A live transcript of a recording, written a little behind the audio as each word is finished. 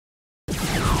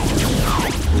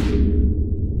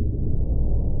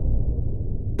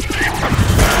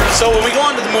So when we go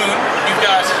onto the moon, you've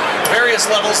got various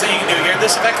levels that you can do here.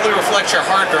 This effectively reflects your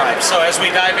hard drive. So as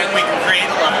we dive in, we can create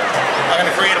a level. I'm going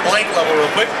to create a blank level real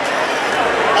quick.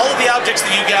 All of the objects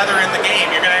that you gather in the game,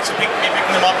 you're going to actually be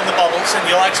picking them up in the bubbles, and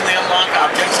you'll actually unlock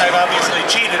objects. I've obviously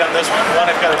cheated on this one.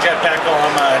 I've got a jetpack while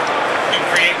I'm in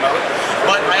create mode.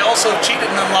 But I also cheated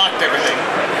and unlocked everything.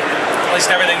 At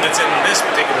least everything that's in this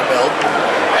particular build.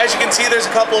 As you can see, there's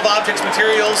a couple of objects,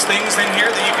 materials, things in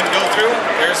here that you can go through.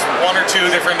 There's one or two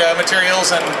different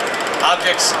materials, and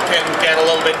objects can get a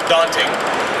little bit daunting.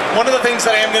 One of the things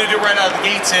that I am going to do right out of the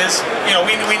gates is, you know,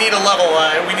 we need a level,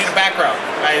 we need a background.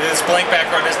 This blank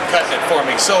background isn't cutting it for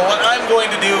me. So what I'm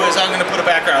going to do is I'm going to put a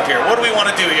background here. What do we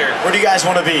want to do here? Where do you guys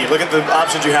want to be? Look at the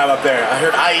options you have up there. I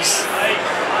heard ice.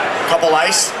 A couple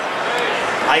ice.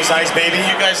 Ice, baby.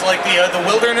 You guys like the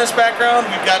wilderness background?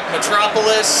 We've got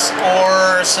Metropolis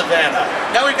or Savannah.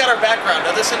 Now we've got our background.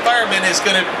 Now this environment is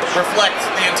going to reflect,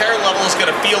 the entire level is going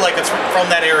to feel like it's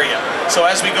from that area. So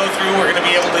as we go through, we're going to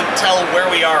be able to tell where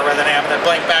we are rather than have that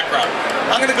blank background.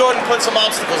 I'm going to go ahead and put some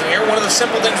obstacles in here. One of the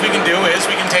simple things we can do is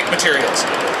we can take materials.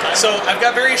 So I've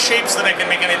got various shapes that I can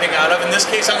make anything out of. In this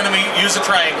case, I'm going to use a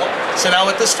triangle. So now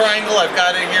with this triangle I've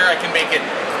got it here, I can make it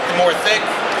more thick.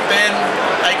 Then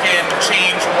I can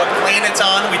change what plane it's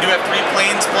on. We do have 3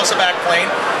 planes plus a back plane.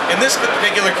 In this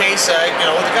particular case, you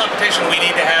know, with the competition, we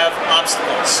need to have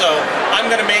obstacles. So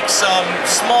I'm going to make some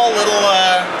small little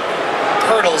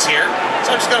hurdles here.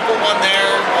 So I'm just going to put one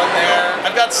there, one there.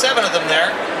 I've got 7 of them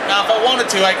there. Now, if I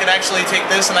wanted to, I could actually take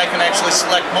this and I can actually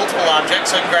select multiple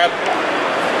objects. So I can grab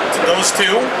those 2,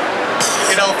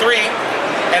 hit L3,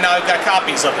 and now I've got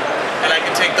copies of them. And I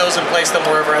can take those and place them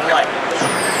wherever I'd like.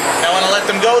 Now when I let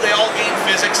them go, they all gain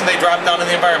physics and they drop down in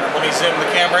the environment. Let me zoom the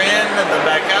camera in and then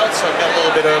back out so I've got a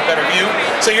little bit of a better view.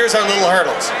 So here's our little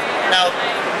hurdles. Now,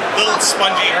 little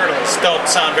spongy hurdles don't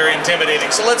sound very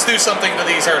intimidating, so let's do something to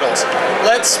these hurdles.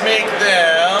 Let's make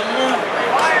them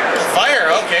fire.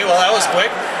 Okay, well that was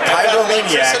quick.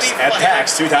 At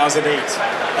PAX 2008.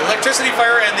 Electricity,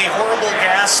 fire, and the horrible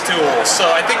gas tool. So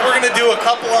I think we're going to do a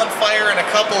couple on fire and a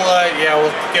couple, yeah,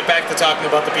 we'll get back to talking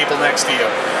about the people next to you.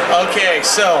 Okay,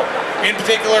 so in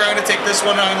particular, I'm going to take this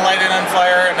one, I'm going to light it on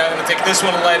fire, and I'm going to take this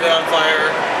one and light it on fire.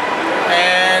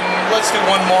 And let's do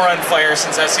one more on fire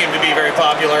since that seemed to be very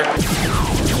popular.